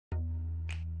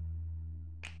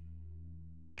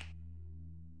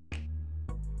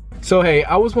So hey,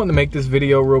 I was wanting to make this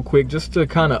video real quick just to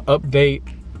kind of update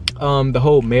the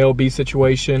whole Mel B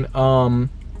situation, and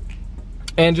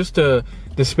just to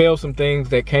dispel some things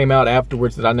that came out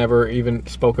afterwards that I never even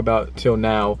spoke about till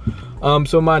now.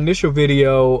 So my initial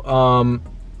video,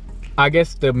 I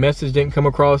guess the message didn't come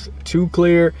across too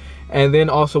clear, and then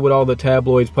also with all the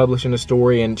tabloids publishing the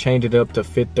story and change it up to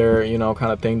fit their, you know,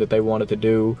 kind of thing that they wanted to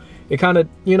do, it kind of,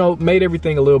 you know, made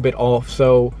everything a little bit off.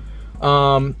 So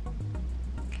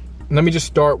let me just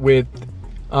start with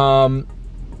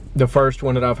the first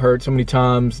one that I've heard so many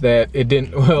times that it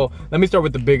didn't. Well, let me start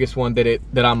with the biggest one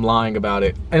that I'm lying about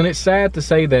it. And it's sad to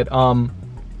say that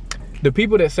the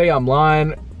people that say I'm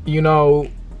lying, you know,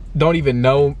 don't even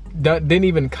know, didn't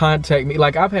even contact me.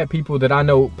 Like, I've had people that I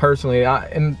know personally,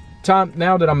 and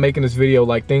now that I'm making this video,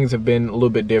 like, things have been a little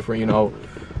bit different, you know.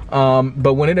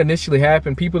 But when it initially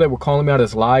happened, people that were calling me out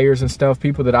as liars and stuff,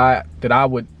 people that I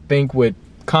would think would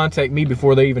contact me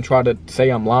before they even try to say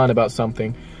I'm lying about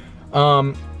something.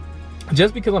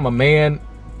 Just because I'm a man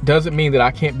doesn't mean that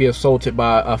I can't be assaulted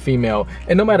by a female.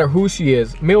 And no matter who she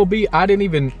is, Mel B, I didn't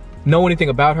even know anything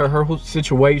about her whole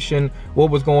situation, what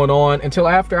was going on, until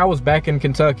after I was back in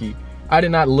Kentucky. I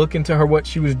did not look into her, what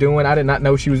she was doing. I did not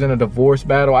know she was in a divorce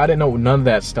battle. I didn't know none of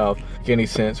that stuff make any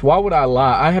sense. Why would I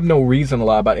lie? I have no reason to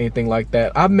lie about anything like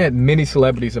that. I've met many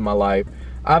celebrities in my life.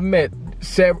 I've met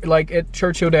like at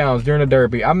Churchill Downs during the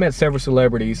Derby, I met several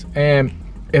celebrities, and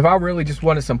if I really just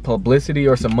wanted some publicity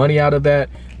or some money out of that,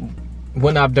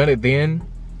 wouldn't I've done it then?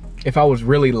 If I was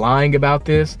really lying about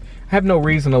this, I have no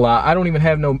reason to lie. I don't even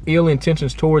have no ill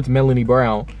intentions towards Melanie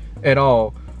Brown at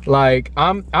all. Like,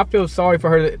 I feel sorry for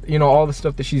her, that, you know, all the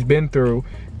stuff that she's been through,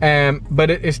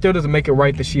 but it still doesn't make it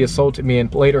right that she assaulted me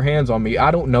and laid her hands on me. I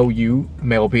don't know you,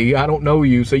 Mel B. I don't know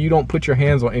you, so you don't put your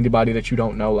hands on anybody that you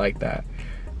don't know like that.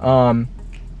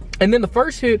 And then the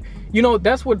first hit, you know,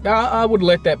 that's what I would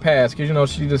let that pass, because, you know,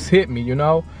 she just hit me, you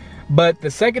know. But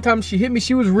the second time she hit me,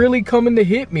 she was really coming to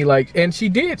hit me, like, and she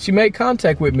did. She made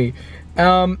contact with me.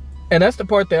 And that's the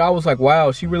part that I was like,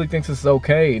 wow, she really thinks this is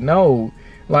okay. No,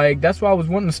 like, that's why I was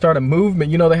wanting to start a movement.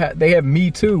 You know, they have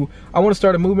Me Too. I want to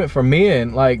start a movement for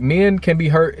men. Like, men can be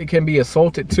hurt, it can be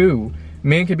assaulted too.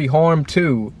 Men can be harmed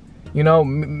too. You know,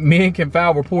 men can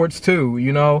file reports too,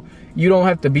 you know. You don't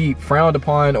have to be frowned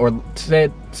upon or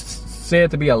said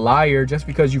to be a liar just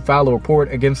because you file a report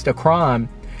against a crime.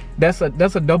 That's a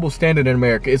double standard in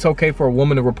America. It's okay for a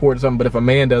woman to report something, but if a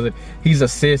man does it, he's a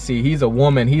sissy, he's a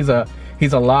woman, he's a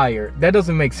liar. That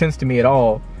doesn't make sense to me at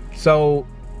all. So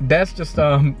that's just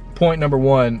point number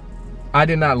one. I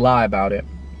did not lie about it.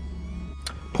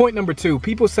 Point number two,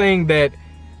 people saying that,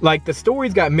 like, the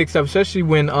stories got mixed up, especially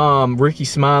when Ricky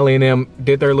Smiley and them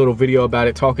did their little video about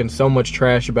it, talking so much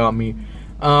trash about me.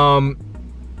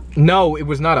 No, it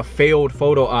was not a failed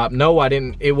photo op. No, I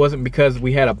didn't. It wasn't because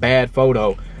we had a bad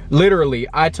photo. Literally,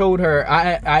 I told her,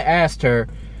 I asked her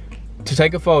to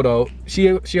take a photo. She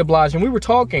obliged, and we were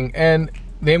talking. And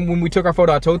then when we took our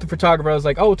photo, I told the photographer, I was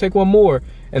like, oh, take one more.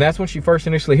 And that's when she first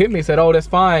initially hit me, said, oh, that's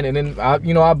fine. And then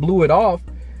I blew it off.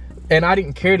 And I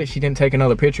didn't care that she didn't take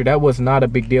another picture. That was not a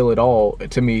big deal at all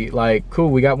to me. Like, cool,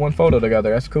 we got one photo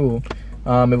together. That's cool.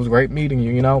 It was great meeting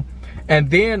you, you know.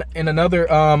 And then in another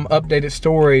updated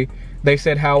story, they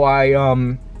said how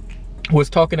I was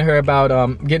talking to her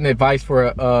about getting advice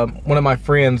for one of my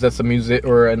friends that's a music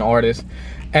or an artist.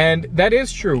 And that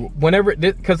is true. Whenever,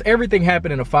 because everything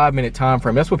happened in a 5-minute time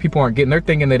frame. That's what people aren't getting. They're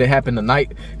thinking that it happened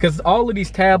tonight. Because all of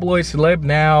these tabloids, Celeb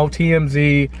Now,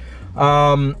 TMZ,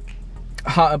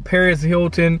 Paris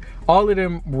Hilton, all of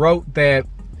them wrote that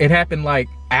it happened like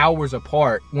hours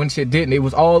apart, when shit didn't. It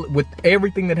was all, with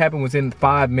everything that happened was in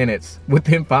 5 minutes,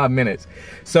 within 5 minutes.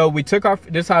 So we took our,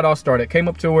 this is how it all started. Came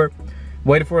up to her,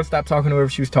 waited for her to stop talking to whoever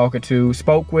she was talking to,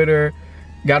 spoke with her,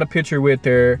 got a picture with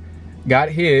her, got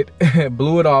hit,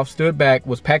 blew it off, stood back,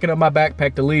 was packing up my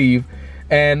backpack to leave.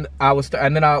 And I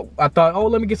thought, oh,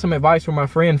 let me get some advice from my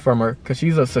friend from her, because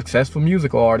she's a successful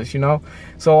musical artist, you know.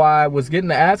 So I was getting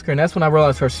to ask her, and that's when I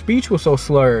realized her speech was so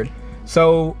slurred.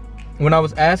 So when I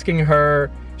was asking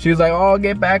her, she was like, oh,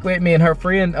 get back with me. And her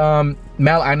friend,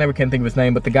 I never can think of his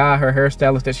name, but the guy, her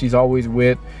hairstylist that she's always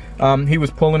with, he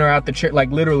was pulling her out the chair, like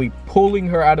literally pulling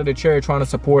her out of the chair, trying to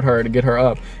support her to get her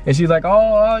up. And she's like,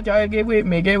 oh, get with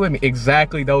me, get with me.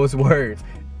 Exactly those words.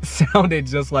 Sounded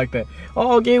just like that.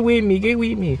 Oh, get with me, get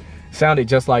with me. Sounded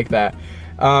just like that.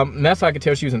 And that's how I could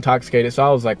tell she was intoxicated. So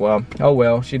I was like, well, oh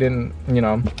well, she didn't, you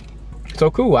know. So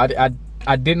cool. I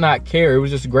did not care. It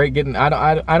was just great getting. I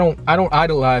don't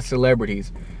idolize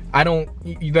celebrities.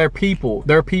 They're people.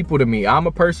 They're people to me. I'm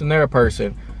a person. They're a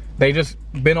person. They just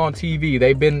been on TV.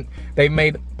 They've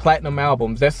made platinum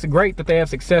albums. That's great that they have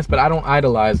success, but I don't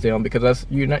idolize them, because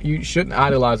you shouldn't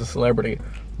idolize a celebrity.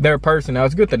 They're a person. Now,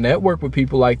 it's good to network with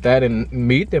people like that and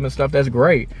meet them and stuff. That's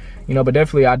great, you know, but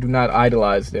definitely I do not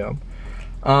idolize them.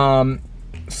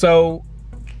 So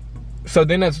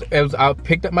then as I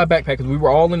picked up my backpack, because we were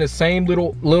all in the same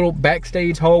little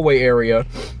backstage hallway area.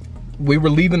 We were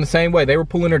leaving the same way. They were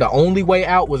pulling her. The only way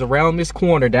out was around this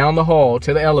corner down the hall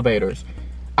to the elevators.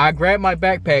 I grabbed my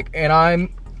backpack and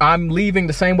I'm leaving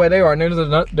the same way they are. And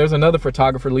there's another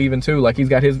photographer leaving too. Like, he's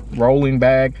got his rolling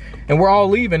bag, and we're all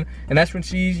leaving. And that's when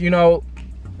she's, you know,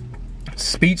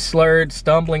 speech slurred,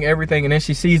 stumbling, everything. And then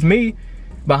she sees me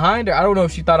behind her. I don't know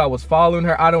if she thought I was following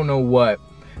her. I don't know what.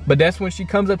 But that's when she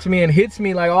comes up to me and hits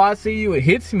me like, "Oh, I see you." It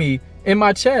hits me in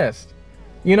my chest.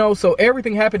 You know, so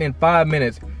everything happened in 5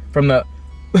 minutes. From the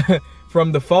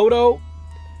from the photo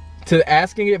to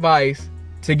asking advice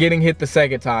to getting hit the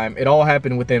second time, it all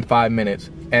happened within 5 minutes,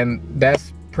 and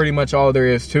that's pretty much all there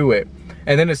is to it.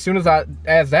 And then as soon as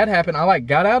that happened, I like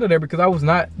got out of there, because it was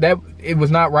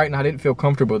not right, and I didn't feel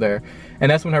comfortable there. And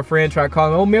that's when her friend tried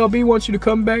calling, "Oh, Mel B wants you to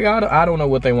come back out." I don't know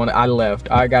what they wanted. I left.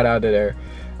 I got out of there.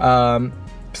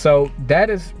 So that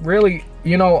is really,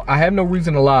 you know, I have no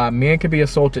reason to lie. Men can be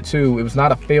assaulted too. It was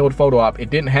not a failed photo op. It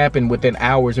didn't happen within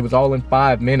hours. It was all in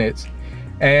 5 minutes.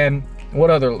 And what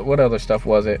other stuff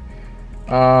was it?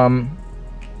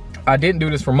 I didn't do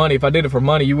this for money. If I did it for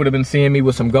money, you would have been seeing me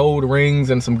with some gold rings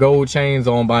and some gold chains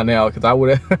on by now, because I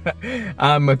would have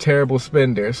I'm a terrible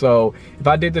spender. So if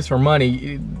I did this for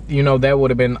money, you know, that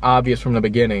would have been obvious from the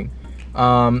beginning.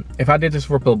 If I did this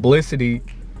for publicity,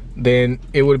 then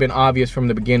it would have been obvious from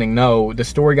the beginning. No, the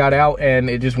story got out and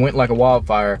it just went like a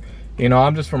wildfire. You know,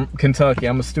 I'm just from Kentucky.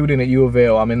 I'm a student at U of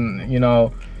L. I'm in, you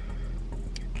know,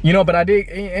 but I did,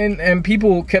 and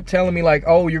people kept telling me like,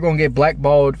 "Oh, you're gonna get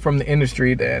blackballed from the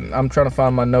industry." Then I'm trying to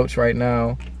find my notes right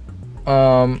now.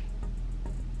 Oh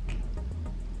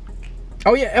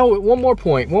yeah, one more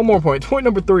point. Point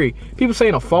number 3, people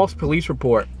saying a false police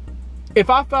report. If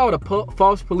I filed a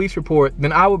false police report,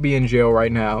 then I would be in jail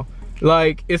right now.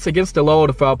 Like, it's against the law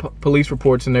to file police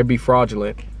reports and they'd be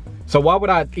fraudulent. So why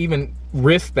would I even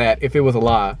risk that if it was a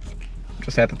lie?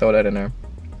 Just had to throw that in there.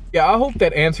 Yeah, I hope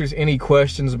that answers any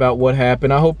questions about what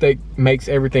happened. I hope that makes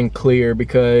everything clear,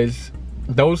 because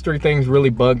those 3 things really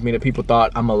bugged me, that people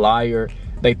thought I'm a liar.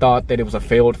 They thought that it was a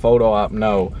failed photo op.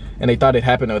 No. And they thought it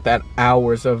happened within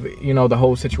hours of, you know, the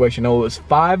whole situation. No, it was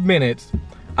 5 minutes.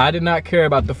 I did not care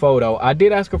about the photo. I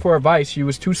did ask her for advice. She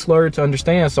was too slurred to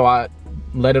understand, so I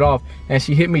let it off, and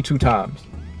she hit me 2 times,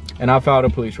 and I filed a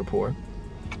police report.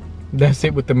 That's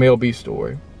it with the Mel B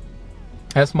story.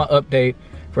 That's my update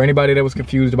for anybody that was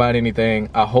confused about anything.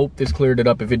 I hope this cleared it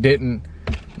up. If it didn't,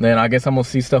 then I guess I'm gonna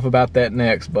see stuff about that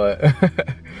next. But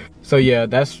so yeah,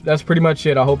 that's pretty much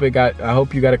it. I hope you got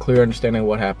a clear understanding of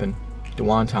what happened.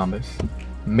 Dujuan Thomas,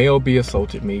 Mel B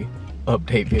assaulted me,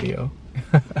 update video.